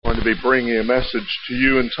going to be bringing a message to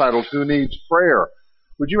you entitled, Who Needs Prayer?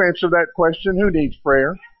 Would you answer that question? Who needs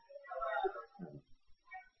prayer?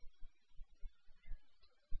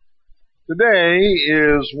 Today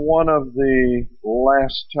is one of the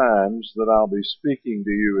last times that I'll be speaking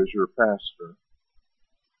to you as your pastor.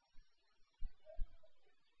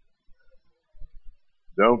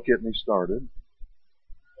 Don't get me started.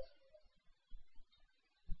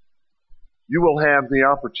 You will have the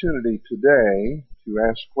opportunity today to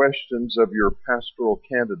ask questions of your pastoral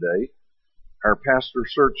candidate. Our pastor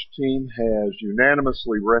search team has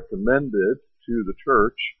unanimously recommended to the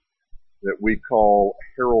church that we call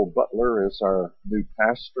Harold Butler as our new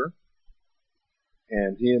pastor.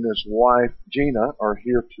 And he and his wife, Gina, are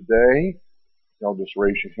here today. Y'all just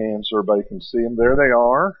raise your hands so everybody can see them. There they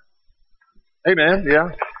are. Amen. Yeah.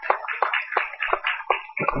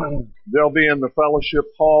 They'll be in the fellowship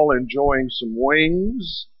hall enjoying some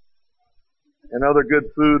wings and other good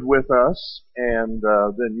food with us. And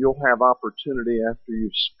then you'll have opportunity after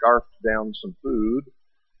you've scarfed down some food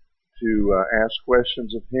to ask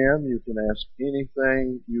questions of him. You can ask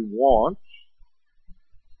anything you want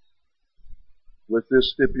with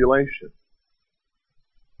this stipulation.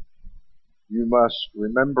 You must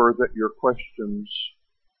remember that your questions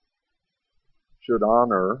should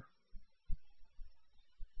honor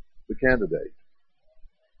the candidate.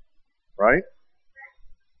 Right?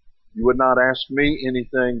 You would not ask me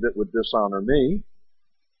anything that would dishonor me.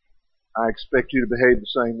 I expect you to behave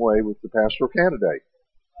the same way with the pastoral candidate.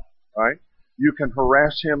 Right? You can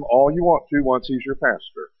harass him all you want to once he's your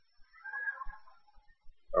pastor.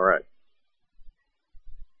 All right.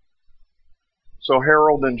 So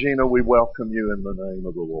Harold and Gina, we welcome you in the name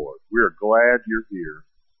of the Lord. We are glad you're here.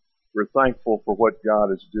 We're thankful for what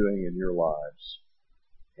God is doing in your lives.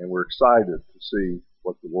 And we're excited to see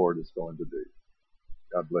what the Lord is going to do.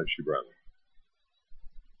 God bless you, brother.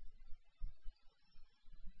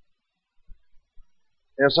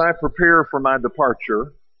 As I prepare for my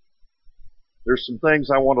departure, there's some things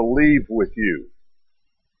I want to leave with you.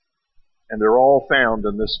 And they're all found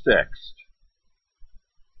in this text.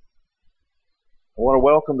 I want to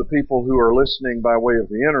welcome the people who are listening by way of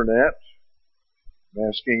the internet. I'm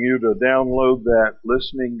asking you to download that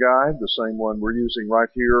listening guide, the same one we're using right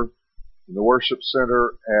here in the worship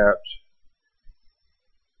center at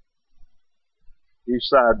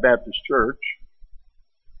Eastside Baptist Church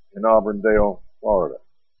in Auburndale, Florida.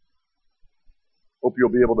 Hope you'll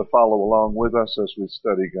be able to follow along with us as we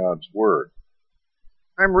study God's Word.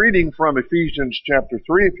 I'm reading from Ephesians chapter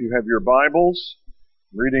 3, if you have your Bibles.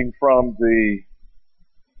 I'm reading from the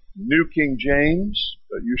New King James,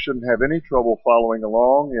 but you shouldn't have any trouble following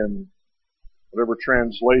along in whatever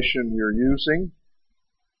translation you're using.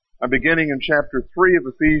 I'm beginning in chapter 3 of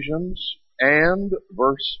Ephesians and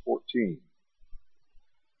verse 14.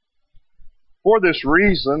 For this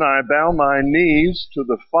reason I bow my knees to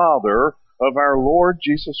the Father of our Lord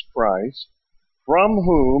Jesus Christ, from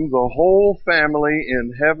whom the whole family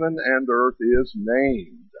in heaven and earth is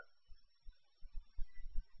named,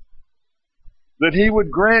 that he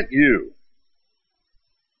would grant you,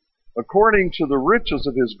 according to the riches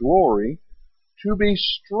of his glory, to be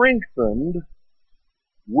strengthened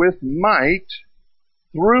with might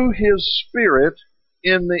through his Spirit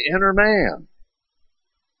in the inner man,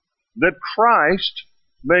 that Christ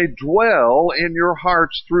may dwell in your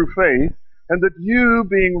hearts through faith, and that you,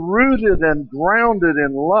 being rooted and grounded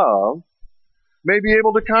in love, may be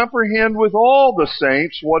able to comprehend with all the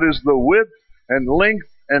saints what is the width and length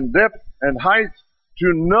and depth and height,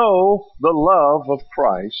 to know the love of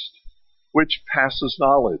Christ, which passes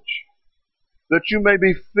knowledge, that you may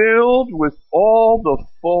be filled with all the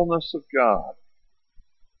fullness of God.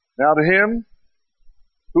 Now to him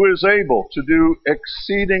who is able to do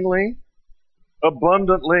exceedingly,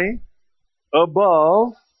 abundantly,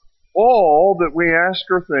 above all that we ask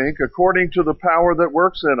or think, according to the power that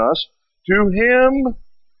works in us, to him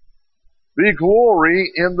be glory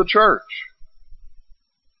in the church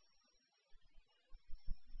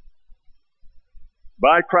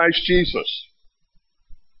by Christ Jesus,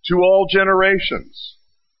 to all generations,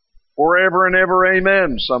 forever and ever,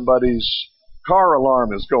 amen. Somebody's car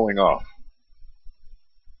alarm is going off.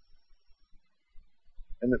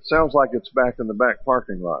 And it sounds like it's back in the back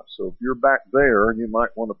parking lot. So if you're back there, you might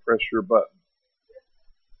want to press your button.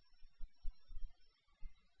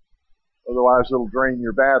 Otherwise, it'll drain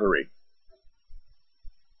your battery.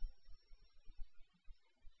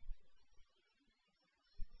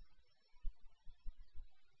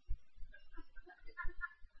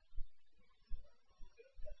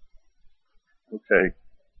 Okay.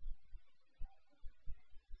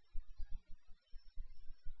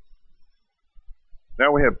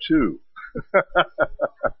 Now we we have two.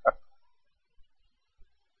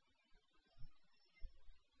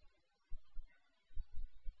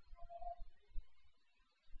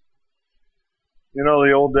 You know,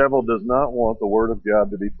 the old devil does not want the Word of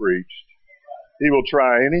God to be preached. He will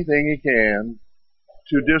try anything he can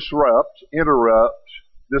to disrupt, interrupt,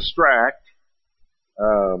 distract,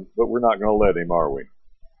 but we're not going to let him, are we?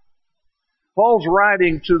 Paul's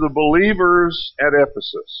writing to the believers at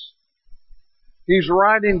Ephesus. He's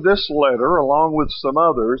writing this letter, along with some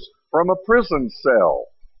others, from a prison cell.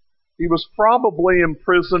 He was probably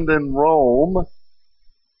imprisoned in Rome,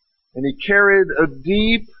 and he carried a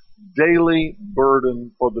deep daily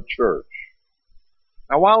burden for the church.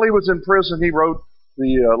 Now, while he was in prison, he wrote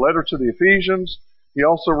the letter to the Ephesians. He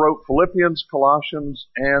also wrote Philippians, Colossians,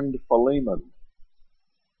 and Philemon.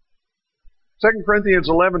 2 Corinthians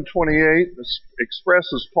 11:28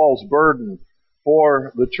 expresses Paul's burden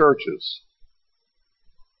for the churches.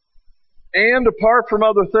 And apart from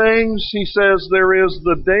other things, he says, there is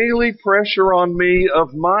the daily pressure on me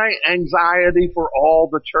of my anxiety for all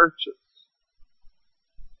the churches.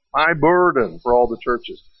 My burden for all the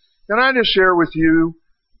churches. Can I just share with you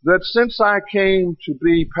that since I came to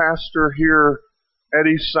be pastor here at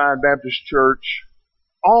Eastside Baptist Church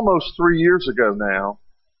almost 3 years ago now,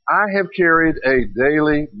 I have carried a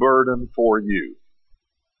daily burden for you.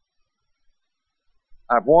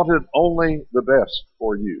 I've wanted only the best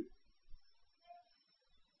for you.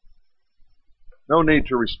 No need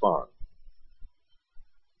to respond.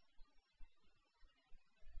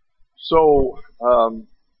 So,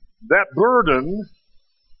 that burden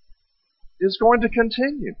is going to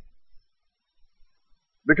continue.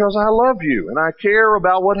 Because I love you and I care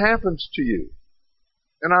about what happens to you.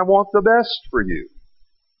 And I want the best for you.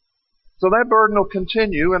 So that burden will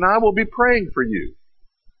continue and I will be praying for you.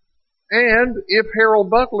 And if Harold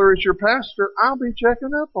Butler is your pastor, I'll be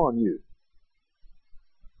checking up on you.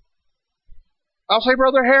 I'll say,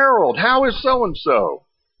 Brother Harold, how is so-and-so?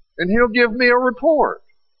 And he'll give me a report.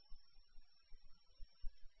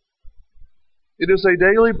 It is a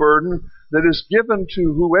daily burden that is given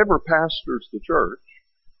to whoever pastors the church.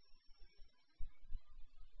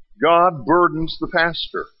 God burdens the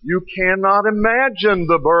pastor. You cannot imagine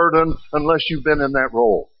the burden unless you've been in that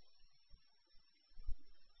role.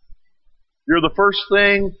 You're the first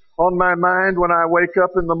thing on my mind when I wake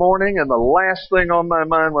up in the morning and the last thing on my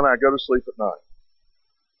mind when I go to sleep at night.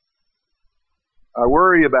 I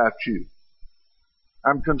worry about you.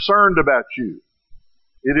 I'm concerned about you.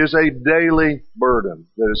 It is a daily burden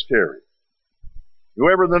that is carried.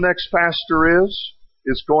 Whoever the next pastor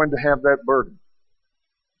is going to have that burden.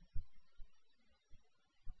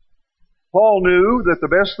 Paul knew that the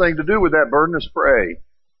best thing to do with that burden is pray.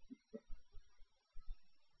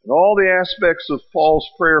 And all the aspects of Paul's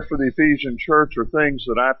prayer for the Ephesian church are things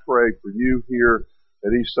that I pray for you here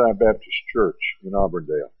at Eastside Baptist Church in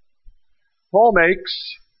Auburndale. Paul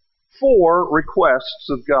makes 4 requests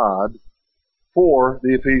of God for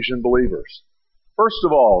the Ephesian believers. First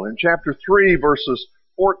of all, in chapter 3, verses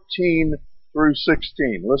 14 through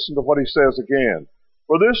 16, listen to what he says again.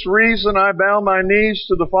 For this reason I bow my knees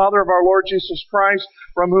to the Father of our Lord Jesus Christ,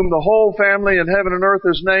 from whom the whole family in heaven and earth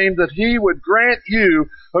is named, that he would grant you,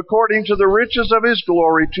 according to the riches of his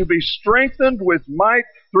glory, to be strengthened with might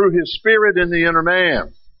through his Spirit in the inner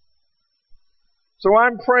man. So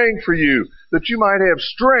I'm praying for you that you might have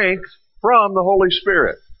strength from the Holy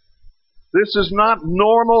Spirit. This is not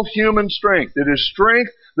normal human strength. It is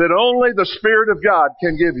strength that only the Spirit of God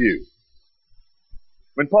can give you.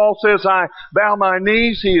 When Paul says, I bow my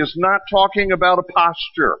knees, he is not talking about a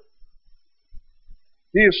posture.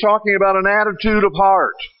 He is talking about an attitude of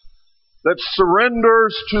heart that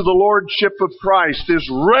surrenders to the Lordship of Christ, is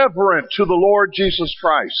reverent to the Lord Jesus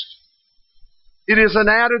Christ. It is an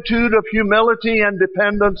attitude of humility and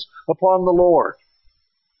dependence upon the Lord.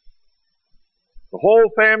 The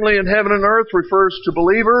whole family in heaven and earth refers to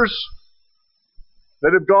believers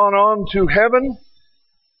that have gone on to heaven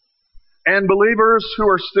and believers who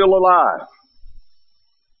are still alive,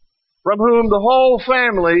 from whom the whole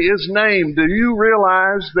family is named. Do you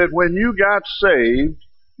realize that when you got saved,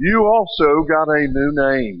 you also got a new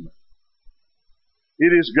name?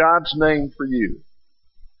 It is God's name for you.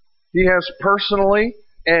 He has personally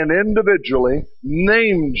and individually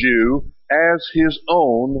named you as His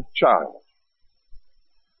own child.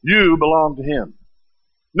 You belong to Him.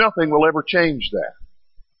 Nothing will ever change that.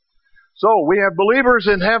 So we have believers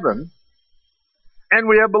in heaven, and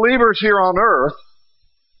we have believers here on earth,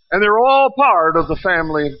 and they're all part of the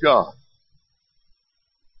family of God.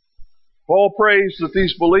 Paul prays that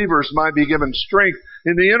these believers might be given strength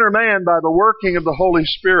in the inner man by the working of the Holy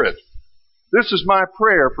Spirit. This is my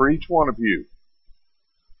prayer for each one of you.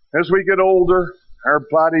 As we get older, our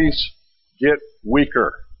bodies get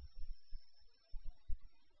weaker.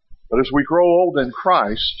 But as we grow old in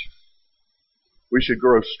Christ, we should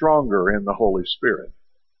grow stronger in the Holy Spirit.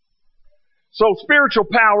 So spiritual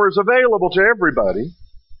power is available to everybody.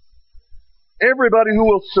 Everybody who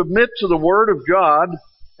will submit to the Word of God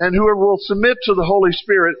and whoever will submit to the Holy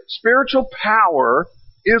Spirit, spiritual power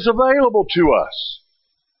is available to us.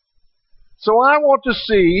 So I want to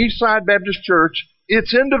see Eastside Baptist Church,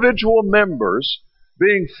 its individual members,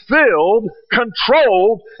 being filled,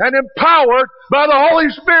 controlled, and empowered by the Holy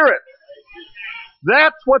Spirit.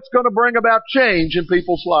 That's what's going to bring about change in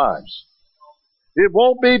people's lives. It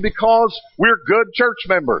won't be because we're good church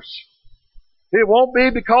members. It won't be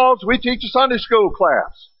because we teach a Sunday school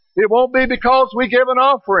class. It won't be because we give an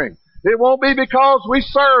offering. It won't be because we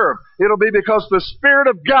serve. It'll be because the Spirit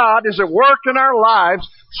of God is at work in our lives,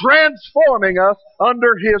 transforming us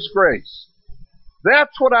under His grace.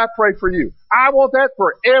 That's what I pray for you. I want that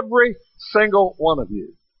for every single one of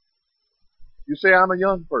you. You say, I'm a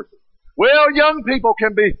young person. Well, young people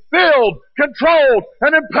can be filled, controlled,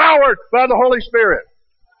 and empowered by the Holy Spirit.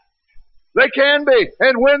 They can be.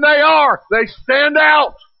 And when they are, they stand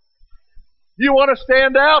out. You want to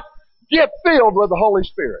stand out? Get filled with the Holy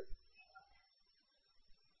Spirit.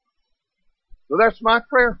 So that's my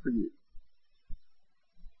prayer for you.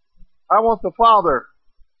 I want the Father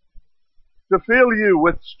to fill you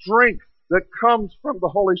with strength that comes from the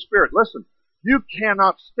Holy Spirit. Listen, you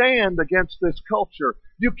cannot stand against this culture.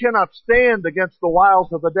 You cannot stand against the wiles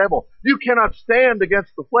of the devil. You cannot stand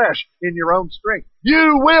against the flesh in your own strength.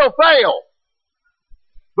 You will fail.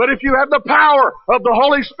 But if you have the power of the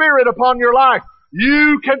Holy Spirit upon your life,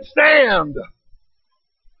 you can stand.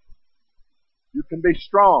 You can be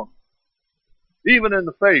strong, even in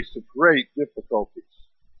the face of great difficulties.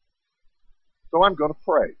 So I'm going to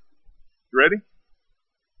pray. You ready?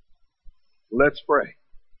 Let's pray.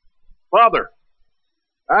 Father,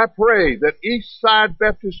 I pray that Eastside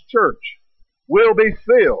Baptist Church will be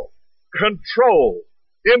filled, controlled,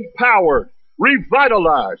 empowered,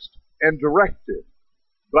 revitalized, and directed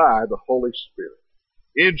by the Holy Spirit.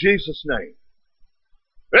 In Jesus' name.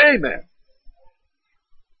 Amen.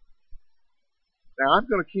 Now I'm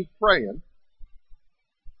going to keep praying.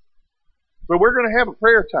 But we're going to have a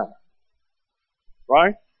prayer time.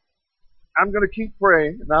 Right? I'm going to keep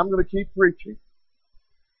praying and I'm going to keep preaching.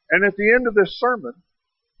 And at the end of this sermon,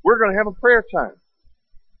 we're going to have a prayer time.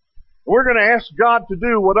 We're going to ask God to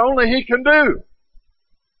do what only He can do.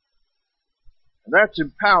 And that's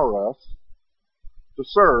empower us to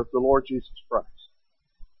serve the Lord Jesus Christ.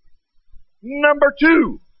 Number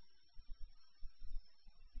 2.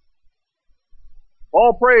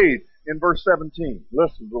 Paul prayed in verse 17.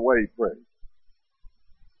 Listen to the way he prayed.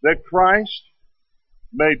 That Christ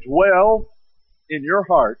may dwell in your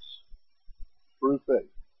hearts through faith.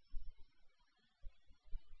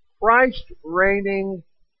 Christ reigning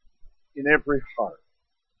in every heart.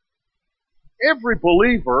 Every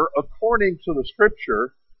believer, according to the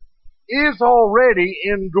Scripture, is already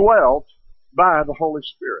indwelt by the Holy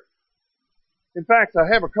Spirit. In fact,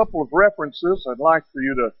 I have a couple of references I'd like for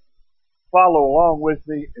you to follow along with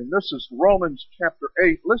me, and this is Romans chapter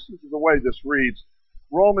 8. Listen to the way this reads.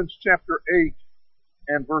 Romans chapter 8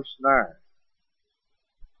 and verse 9.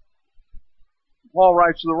 Paul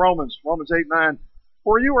writes to the Romans 8:9,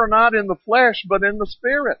 for you are not in the flesh, but in the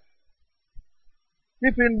Spirit.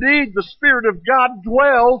 If indeed the Spirit of God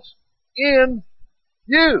dwells in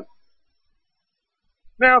you.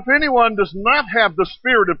 Now, if anyone does not have the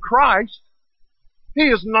Spirit of Christ, he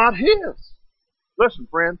is not His. Listen,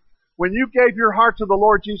 friend, when you gave your heart to the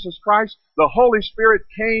Lord Jesus Christ, the Holy Spirit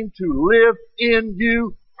came to live in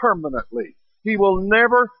you permanently. He will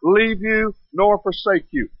never leave you nor forsake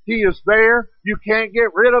you. He is there. You can't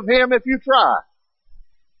get rid of Him if you try.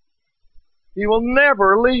 He will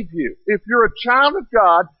never leave you. If you're a child of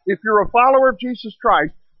God, if you're a follower of Jesus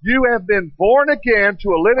Christ, you have been born again to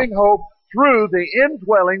a living hope through the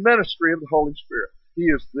indwelling ministry of the Holy Spirit. He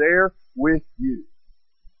is there with you.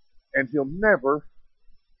 And He'll never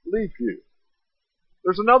leave you.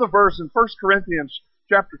 There's another verse in 1 Corinthians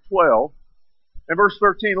chapter 12 and verse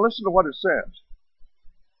 13. Listen to what it says.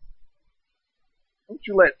 Don't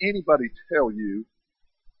you let anybody tell you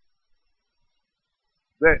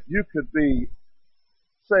that you could be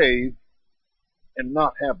saved and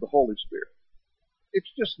not have the Holy Spirit. It's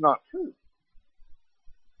just not true.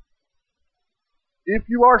 If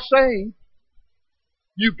you are saved,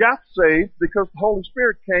 you got saved because the Holy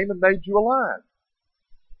Spirit came and made you alive.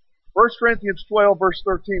 1 Corinthians 12 verse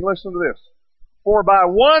 13, listen to this. For by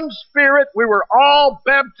one Spirit we were all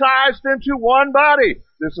baptized into one body.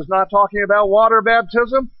 This is not talking about water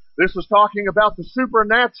baptism. This is talking about the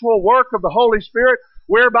supernatural work of the Holy Spirit,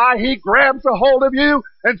 whereby He grabs a hold of you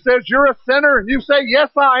and says, you're a sinner, and you say, yes,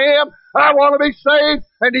 I am. I want to be saved.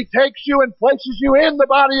 And He takes you and places you in the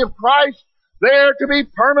body of Christ, there to be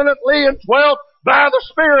permanently indwelt by the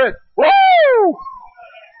Spirit. Woo!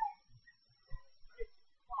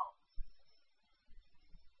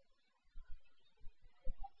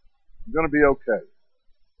 I'm going to be okay.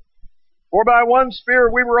 For by one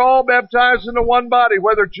Spirit we were all baptized into one body,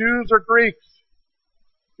 whether Jews or Greeks.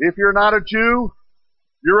 If you're not a Jew,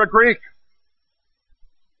 you're a Greek.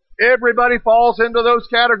 Everybody falls into those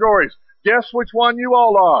categories. Guess which one you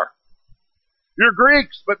all are? You're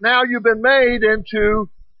Greeks, but now you've been made into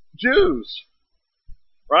Jews.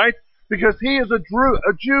 Right? Because he is a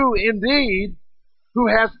Jew indeed who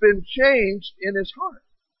has been changed in his heart.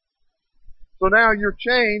 So now you're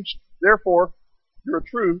changed, therefore you're a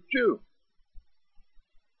true Jew.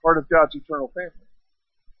 Part of God's eternal family.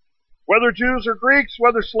 Whether Jews or Greeks,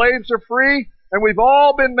 whether slaves or free, and we've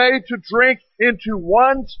all been made to drink into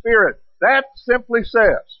one Spirit. That simply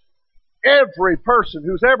says, every person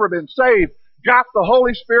who's ever been saved got the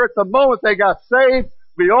Holy Spirit the moment they got saved.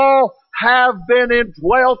 We all have been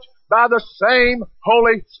indwelt by the same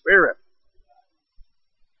Holy Spirit.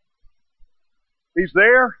 He's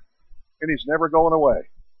there, and He's never going away.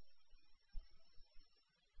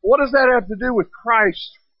 What does that have to do with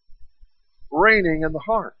Christ reigning in the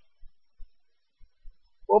heart?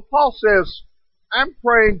 Well, Paul says, I'm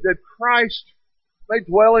praying that Christ may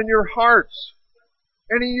dwell in your hearts.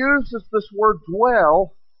 And he uses this word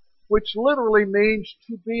dwell, which literally means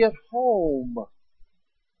to be at home.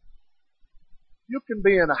 You can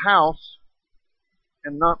be in a house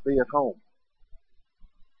and not be at home.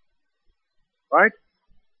 Right?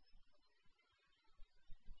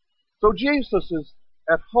 So Jesus is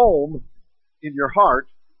at home in your heart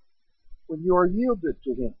when you are yielded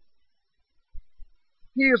to Him.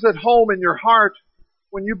 He is at home in your heart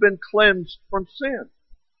when you've been cleansed from sin.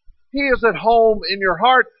 He is at home in your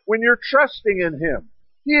heart when you're trusting in Him.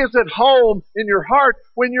 He is at home in your heart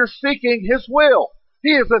when you're seeking His will. He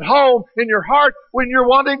is at home in your heart when you're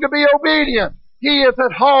wanting to be obedient. He is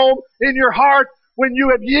at home in your heart when you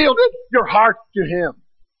have yielded your heart to Him.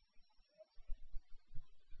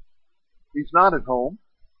 He's not at home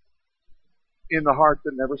in the heart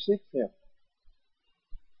that never seeks Him.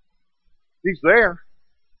 He's there,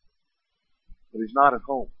 but He's not at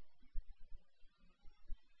home.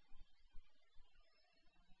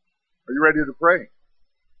 Are you ready to pray?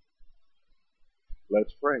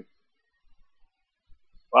 Let's pray.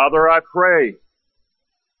 Father, I pray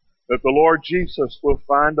that the Lord Jesus will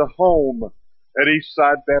find a home at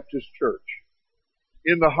Eastside Baptist Church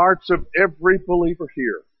in the hearts of every believer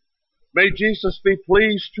here. May Jesus be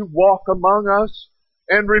pleased to walk among us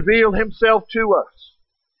and reveal Himself to us.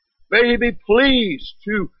 May He be pleased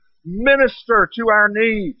to minister to our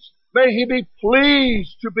needs. May He be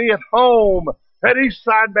pleased to be at home at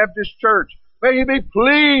Eastside Baptist Church. May He be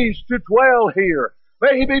pleased to dwell here.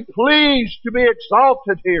 May He be pleased to be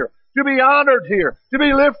exalted here, to be honored here, to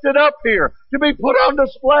be lifted up here, to be put on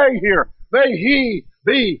display here. May He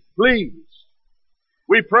be pleased.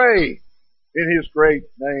 We pray in His great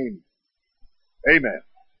name. Amen.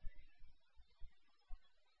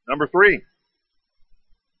 Number 3.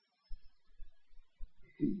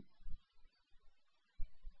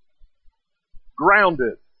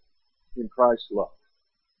 Grounded in Christ's love.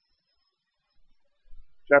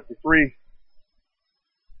 Chapter 3,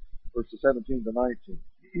 verses 17 to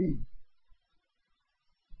 19.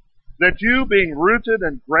 That you, being rooted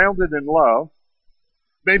and grounded in love,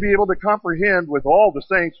 may be able to comprehend with all the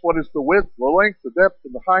saints what is the width, the length, the depth,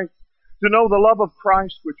 and the height, to know the love of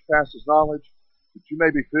Christ which passes knowledge, that you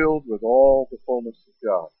may be filled with all the fullness of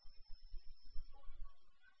God.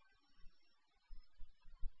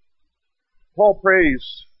 Paul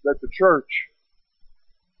prays that the church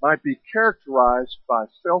might be characterized by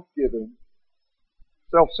self-giving,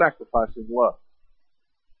 self-sacrificing love.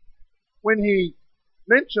 When he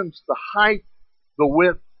mentions the height, the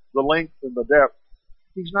width, the length, and the depth,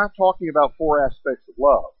 he's not talking about 4 aspects of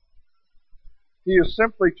love. He is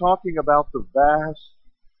simply talking about the vast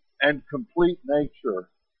and complete nature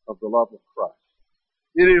of the love of Christ.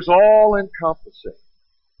 It is all-encompassing.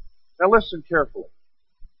 Now listen carefully.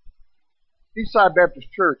 Eastside Baptist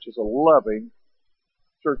Church is a loving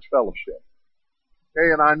church fellowship.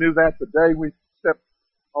 Okay, and I knew that the day we stepped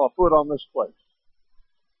foot on this place.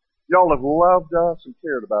 Y'all have loved us and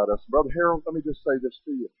cared about us. Brother Harold, let me just say this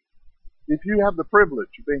to you. If you have the privilege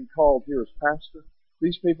of being called here as pastor,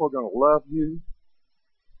 these people are going to love you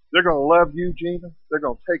They're going to love you, Gina. They're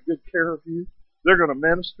going to take good care of you. They're going to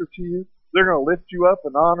minister to you. They're going to lift you up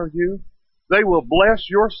and honor you. They will bless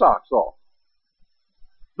your socks off.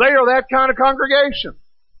 They are that kind of congregation.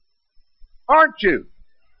 Aren't you?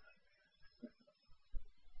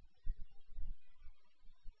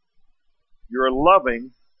 You're a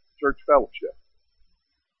loving church fellowship.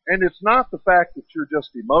 And it's not the fact that you're just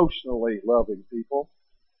emotionally loving people.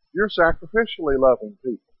 You're sacrificially loving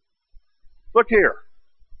people. Look here.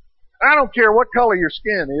 I don't care what color your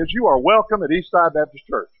skin is, you are welcome at Eastside Baptist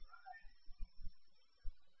Church.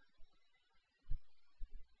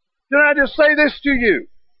 Did I just say this to you?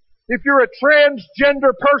 If you're a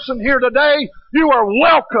transgender person here today, you are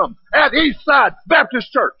welcome at Eastside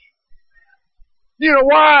Baptist Church. You know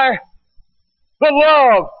why? The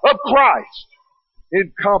love of Christ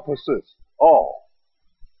encompasses all.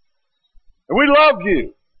 And we love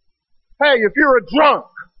you. Hey, if you're a drunk,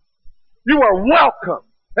 you are welcome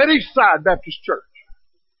at Eastside Baptist Church.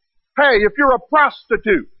 Hey, if you're a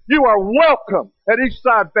prostitute, you are welcome at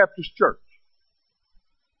Eastside Baptist Church.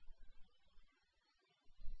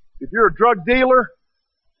 If you're a drug dealer,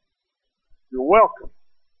 you're welcome.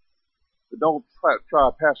 But don't try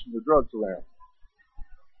passing the drugs around.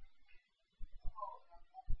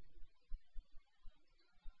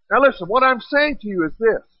 Now listen, what I'm saying to you is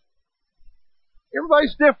this.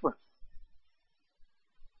 Everybody's different.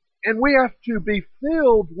 And we have to be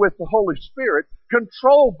filled with the Holy Spirit,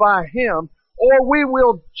 controlled by Him, or we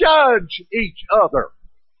will judge each other.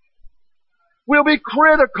 We'll be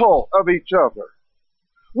critical of each other.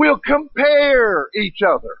 We'll compare each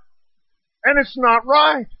other. And it's not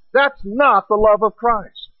right. That's not the love of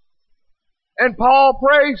Christ. And Paul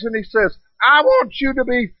prays and he says, I want you to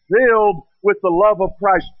be filled with the love of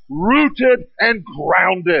Christ, rooted and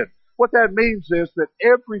grounded. What that means is that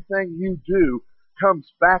everything you do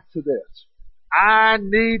comes back to this. I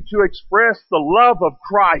need to express the love of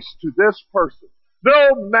Christ to this person,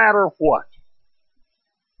 no matter what.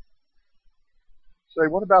 Say,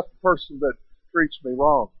 what about the person that treats me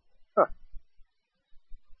wrong?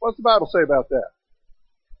 What's the Bible say about that?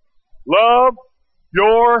 Love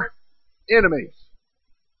your enemies.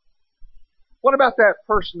 What about that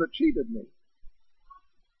person that cheated me?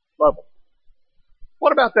 Love them.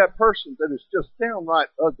 What about that person that is just downright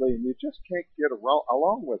ugly and you just can't get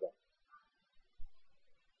along with them?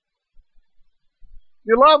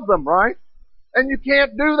 You love them, right? And you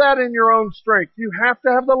can't do that in your own strength. You have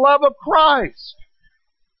to have the love of Christ.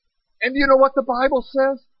 And you know what the Bible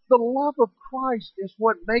says? The love of Christ is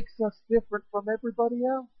what makes us different from everybody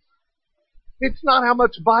else. It's not how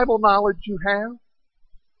much Bible knowledge you have.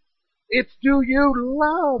 It's do you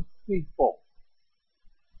love people?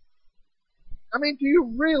 I mean, do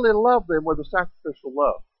you really love them with a sacrificial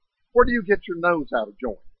love? Or do you get your nose out of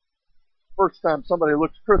joint? First time somebody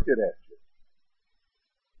looks crooked at you.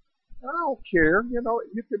 I don't care. You know,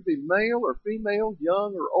 you can be male or female,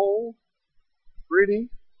 young or old, pretty,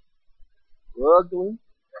 ugly.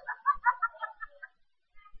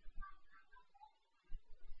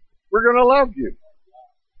 We're going to love you.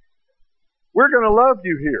 We're going to love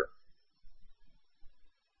you here.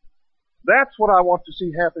 That's what I want to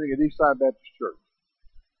see happening at Eastside Baptist Church.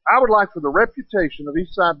 I would like for the reputation of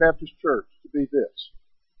Eastside Baptist Church to be this.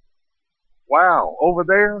 Wow, over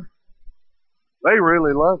there, they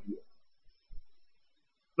really love you.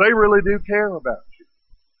 They really do care about you.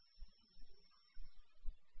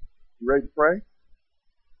 You ready to pray?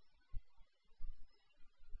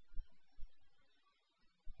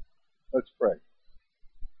 Let's pray.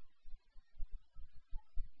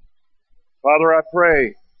 Father, I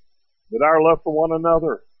pray that our love for one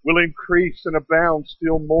another will increase and abound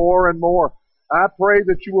still more and more. I pray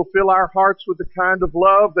that you will fill our hearts with the kind of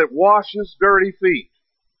love that washes dirty feet.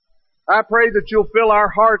 I pray that you'll fill our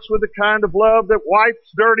hearts with the kind of love that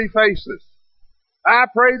wipes dirty faces. I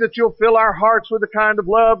pray that you'll fill our hearts with the kind of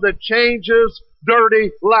love that changes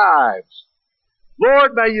dirty lives.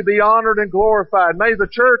 Lord, may you be honored and glorified. May the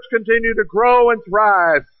church continue to grow and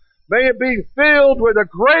thrive. May it be filled with a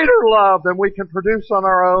greater love than we can produce on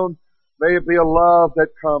our own. May it be a love that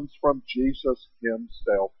comes from Jesus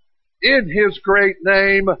Himself. In His great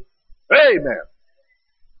name, amen.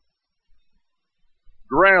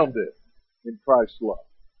 Grounded in Christ's love.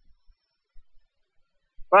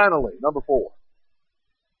 Finally, number 4.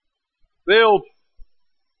 Filled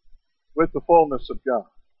with the fullness of God.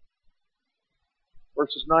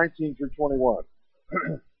 Verses 19 through 21.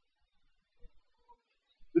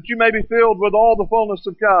 That you may be filled with all the fullness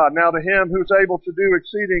of God. Now to Him who's able to do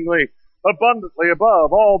exceedingly abundantly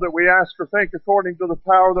above all that we ask or think according to the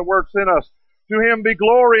power that works in us. To Him be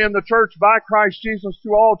glory in the church by Christ Jesus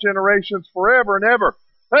to all generations forever and ever.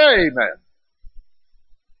 Amen.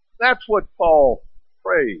 That's what Paul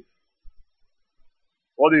prayed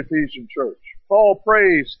for the Ephesian church. Paul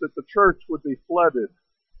prays that the church would be flooded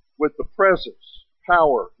with the presence,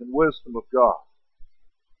 power, and wisdom of God.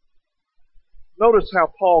 Notice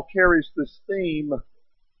how Paul carries this theme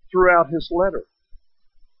throughout his letter.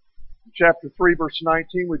 In chapter 3, verse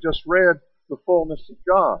 19, we just read the fullness of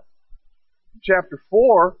God. In chapter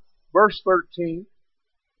 4, verse 13,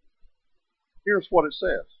 here's what it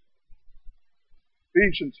says.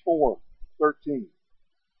 Ephesians 4:13.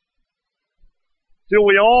 Till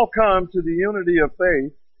we all come to the unity of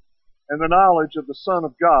faith and the knowledge of the Son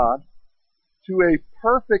of God, to a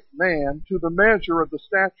perfect man, to the measure of the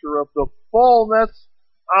stature of the fullness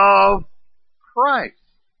of Christ.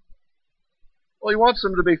 Well, he wants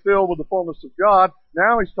them to be filled with the fullness of God.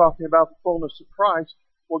 Now he's talking about the fullness of Christ.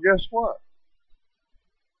 Well, guess what?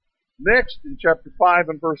 Next, in chapter 5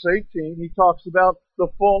 and verse 18, he talks about the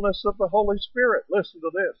fullness of the Holy Spirit. Listen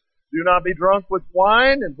to this. Do not be drunk with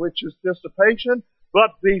wine, in which is dissipation,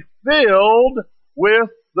 but be filled with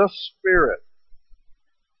the Spirit.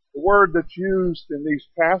 The word that's used in these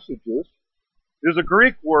passages is a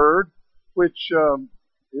Greek word, which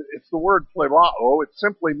it's the word plerao. It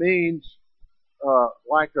simply means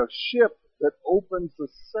like a ship that opens a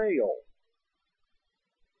sail.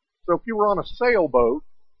 So if you were on a sailboat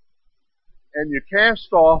and you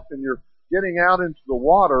cast off and you're getting out into the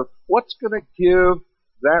water, what's going to give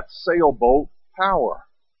that sailboat power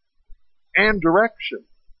and direction?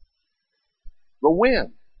 The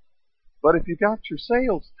wind. But if you got your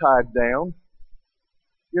sails tied down,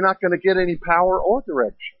 you're not going to get any power or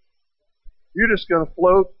direction. You're just going to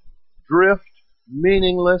float, drift,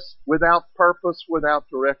 meaningless, without purpose, without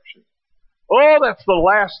direction. Oh, that's the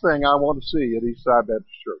last thing I want to see at Eastside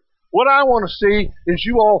Baptist Church. What I want to see is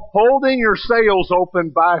you all holding your sails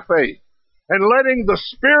open by faith and letting the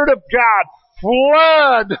Spirit of God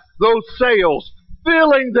flood those sails,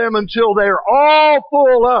 filling them until they're all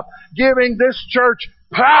full up, giving this church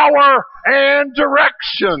power and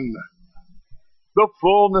direction. The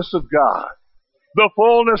fullness of God, the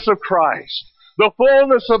fullness of Christ, the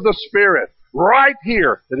fullness of the Spirit, right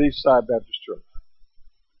here at Eastside Baptist Church.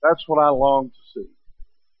 That's what I long to see.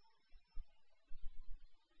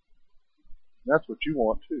 That's what you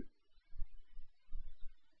want too.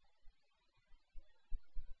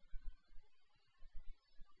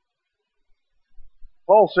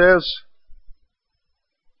 Paul says,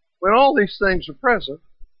 when all these things are present,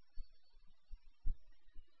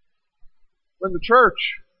 when the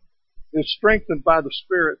church is strengthened by the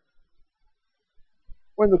Spirit,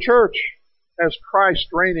 when the church has Christ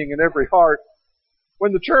reigning in every heart,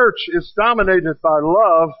 when the church is dominated by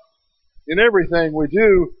love in everything we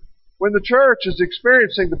do, when the church is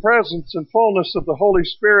experiencing the presence and fullness of the Holy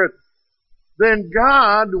Spirit, then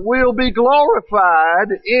God will be glorified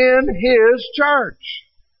in His church.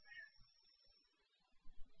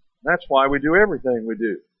 That's why we do everything we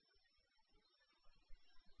do.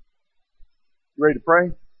 You ready to pray?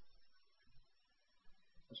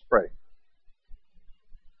 Let's pray.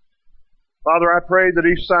 Father, I pray that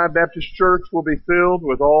Eastside Baptist Church will be filled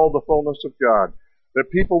with all the fullness of God,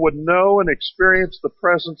 that people would know and experience the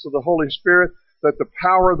presence of the Holy Spirit, that the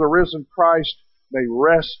power of the risen Christ may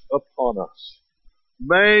rest upon us.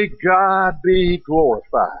 May God be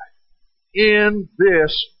glorified in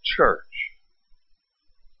this church,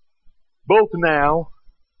 both now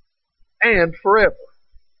and forever.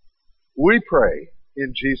 We pray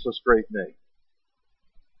in Jesus' great name.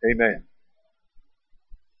 Amen.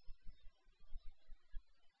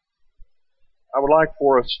 I would like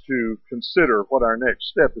for us to consider what our next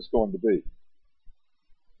step is going to be.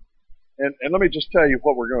 And let me just tell you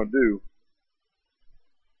what we're going to do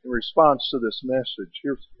in response to this message.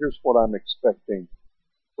 Here's what I'm expecting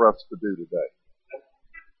for us to do today.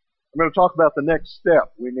 I'm going to talk about the next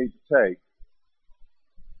step we need to take.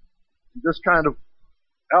 Just kind of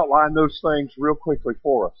outline those things real quickly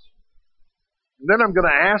for us. And then I'm going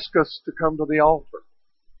to ask us to come to the altar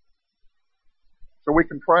so we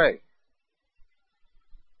can pray.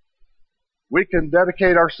 We can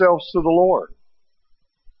dedicate ourselves to the Lord.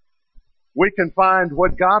 We can find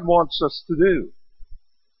what God wants us to do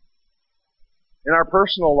in our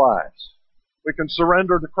personal lives. We can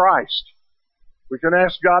surrender to Christ. We can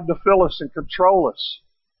ask God to fill us and control us.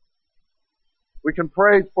 We can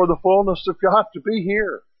pray for the fullness of God to be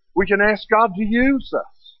here. We can ask God to use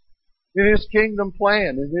us in His kingdom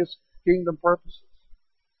plan, in His kingdom purposes.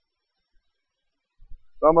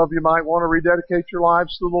 Some of you might want to rededicate your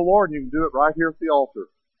lives to the Lord, and you can do it right here at the altar.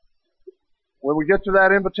 When we get to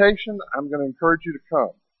that invitation, I'm going to encourage you to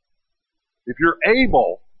come. If you're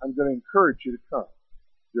able, I'm going to encourage you to come.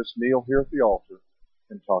 just kneel here at the altar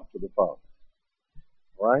and talk to the Father.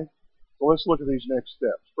 All right? So let's look at these next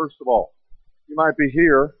steps. First of all, you might be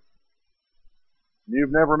here and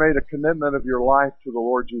you've never made a commitment of your life to the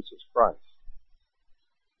Lord Jesus Christ.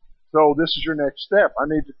 So this is your next step. I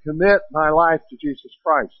need to commit my life to Jesus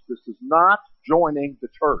Christ. This is not joining the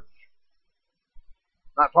church.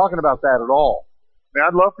 I'm not talking about that at all. I mean,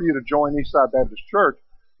 I'd love for you to join Eastside Baptist Church,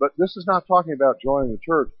 but this is not talking about joining the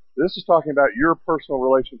church. This is talking about your personal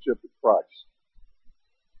relationship with Christ.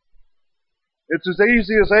 It's as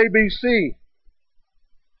easy as ABC.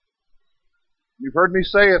 You've heard me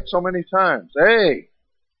say it so many times. A,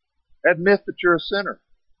 admit that you're a sinner.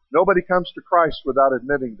 Nobody comes to Christ without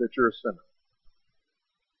admitting that you're a sinner.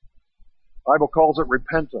 The Bible calls it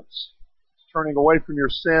repentance. It's turning away from your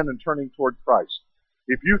sin and turning toward Christ.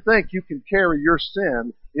 If you think you can carry your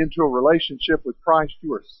sin into a relationship with Christ,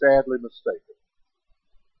 you are sadly mistaken.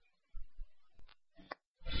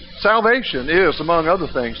 Salvation is, among other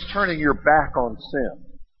things, turning your back on sin.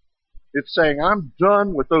 It's saying, I'm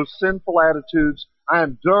done with those sinful attitudes. I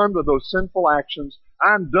am done with those sinful actions.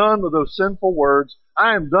 I'm done with those sinful words.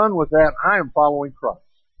 I am done with that. I am following Christ.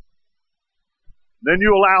 Then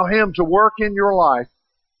you allow Him to work in your life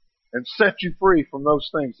and set you free from those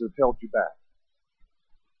things that have held you back.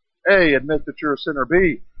 A, admit that you're a sinner.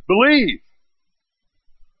 B, believe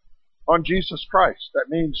on Jesus Christ. That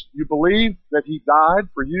means you believe that He died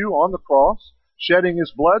for you on the cross, shedding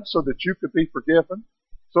His blood so that you could be forgiven,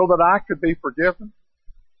 so that I could be forgiven.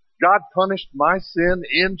 God punished my sin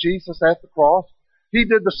in Jesus at the cross. He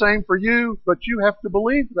did the same for you, but you have to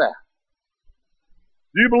believe that.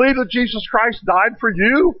 Do you believe that Jesus Christ died for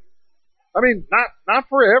you? I mean, not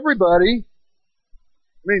for everybody.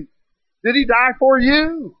 I mean, did He die for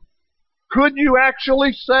you? Could you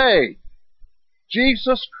actually say,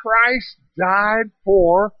 Jesus Christ died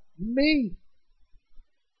for me?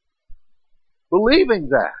 Believing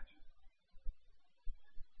that.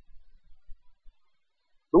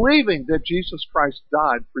 Believing that Jesus Christ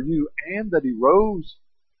died for you and that He rose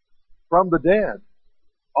from the dead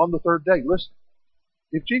on the third day. Listen,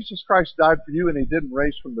 if Jesus Christ died for you and He didn't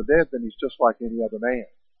raise from the dead, then He's just like any other man.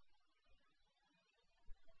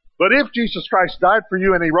 But if Jesus Christ died for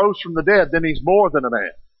you and He rose from the dead, then He's more than a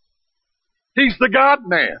man. He's the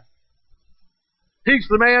God-man. He's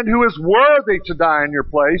the man who is worthy to die in your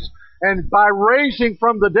place. And by raising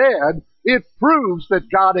from the dead, it proves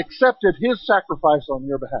that God accepted His sacrifice on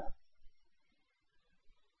your behalf.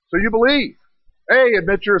 So you believe. A,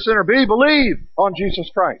 admit you're a sinner. B, believe on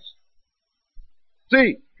Jesus Christ.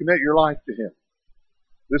 C, commit your life to Him.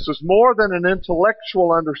 This is more than an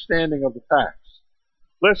intellectual understanding of the facts.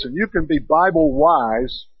 Listen, you can be Bible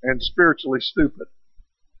wise and spiritually stupid.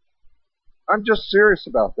 I'm just serious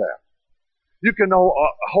about that. You can know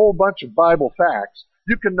a whole bunch of Bible facts.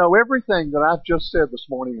 You can know everything that I've just said this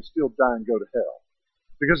morning and still die and go to hell.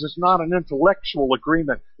 Because it's not an intellectual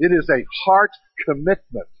agreement. It is a heart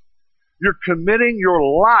commitment. You're committing your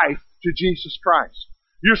life to Jesus Christ.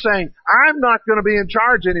 You're saying, I'm not going to be in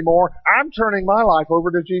charge anymore. I'm turning my life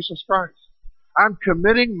over to Jesus Christ. I'm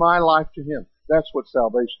committing my life to Him. That's what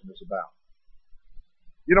salvation is about.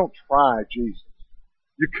 You don't try Jesus.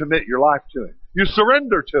 You commit your life to Him. You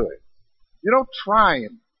surrender to Him. You don't try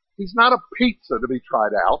Him. He's not a pizza to be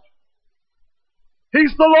tried out.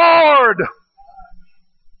 He's the Lord.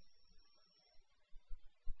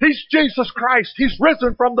 He's Jesus Christ. He's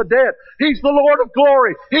risen from the dead. He's the Lord of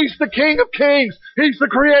glory. He's the King of kings. He's the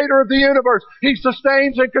creator of the universe. He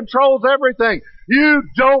sustains and controls everything. You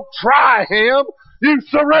don't try Him. You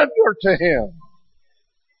surrender to Him.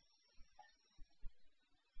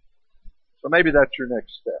 So maybe that's your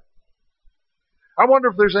next step. I wonder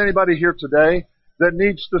if there's anybody here today that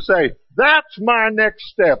needs to say, that's my next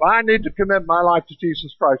step. I need to commit my life to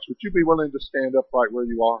Jesus Christ. Would you be willing to stand up right where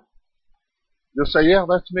you are? Just say, yeah,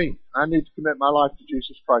 that's me. I need to commit my life to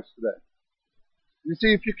Jesus Christ today. You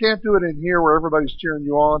see, if you can't do it in here where everybody's cheering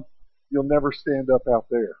you on, you'll never stand up out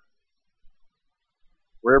there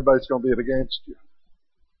where everybody's going to be against you.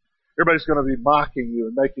 Everybody's going to be mocking you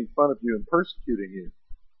and making fun of you and persecuting you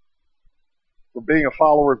for being a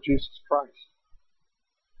follower of Jesus Christ.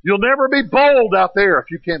 You'll never be bold out there if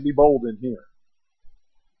you can't be bold in here.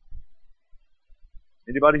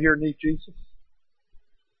 Anybody here need Jesus?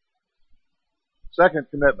 Second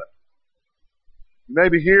commitment. You may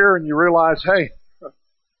be here and you realize, hey,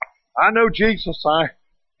 I know Jesus. I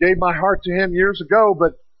gave my heart to Him years ago,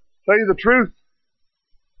 but tell you the truth,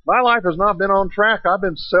 my life has not been on track. I've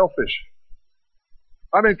been selfish.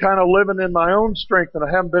 I've been kind of living in my own strength and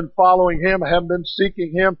I haven't been following Him. I haven't been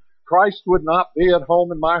seeking Him. Christ would not be at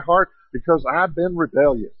home in my heart because I've been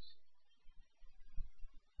rebellious.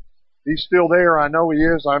 He's still there. I know He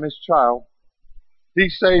is. I'm His child. He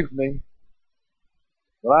saved me,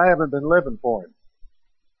 but I haven't been living for Him.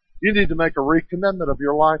 You need to make a recommitment of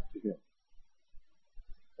your life to Him.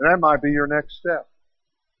 And that might be your next step.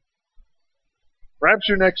 Perhaps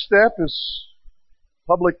your next step is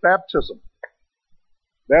public baptism.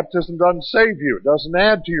 Baptism doesn't save you. It doesn't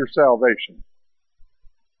add to your salvation.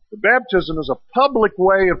 The baptism is a public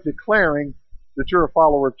way of declaring that you're a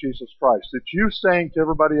follower of Jesus Christ. It's you saying to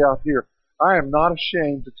everybody out here, I am not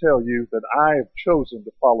ashamed to tell you that I have chosen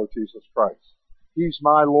to follow Jesus Christ. He's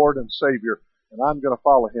my Lord and Savior, and I'm going to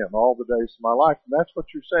follow Him all the days of my life. And that's what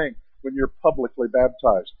you're saying when you're publicly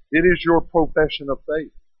baptized. It is your profession of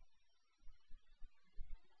faith.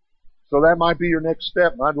 So that might be your next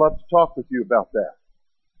step, and I'd love to talk with you about that.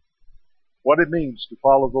 What it means to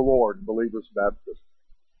follow the Lord in believer's baptism.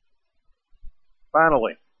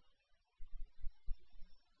 Finally,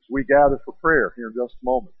 as we gather for prayer here in just a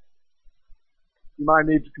moment, you might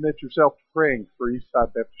need to commit yourself to praying for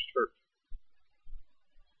Eastside Baptist Church.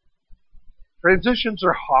 Transitions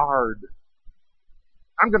are hard.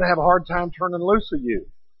 I'm going to have a hard time turning loose of you.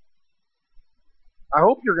 I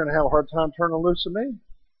hope you're going to have a hard time turning loose of me.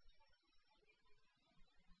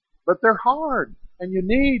 But they're hard, and you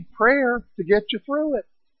need prayer to get you through it.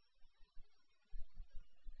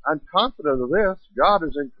 I'm confident of this. God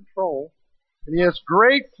is in control, and He has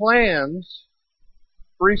great plans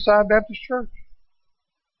for Eastside Baptist Church.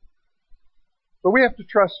 But we have to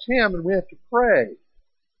trust Him, and we have to pray.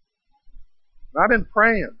 And I've been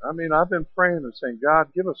praying. I've been praying and saying,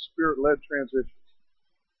 God, give us Spirit-led transitions.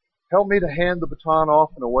 Help me to hand the baton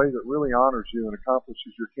off in a way that really honors You and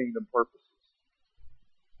accomplishes Your kingdom purposes.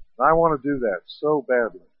 And I want to do that so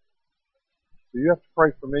badly. So you have to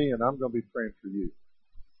pray for me, and I'm going to be praying for you.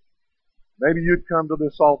 Maybe you'd come to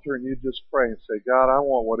this altar and you'd just pray and say, God, I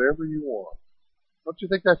want whatever You want. Don't you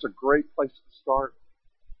think that's a great place to start?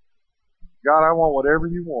 God, I want whatever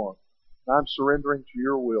You want. And I'm surrendering to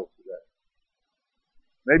Your will today.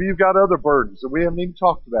 Maybe you've got other burdens that we haven't even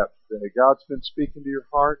talked about today. God's been speaking to your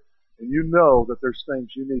heart, and you know that there's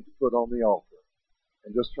things you need to put on the altar.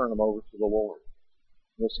 And just turn them over to the Lord.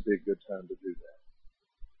 This would be a good time to do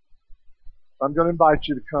that. I'm going to invite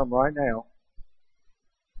you to come right now.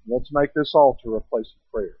 Let's make this altar a place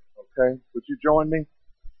of prayer. Okay? Would you join me?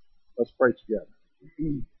 Let's pray together.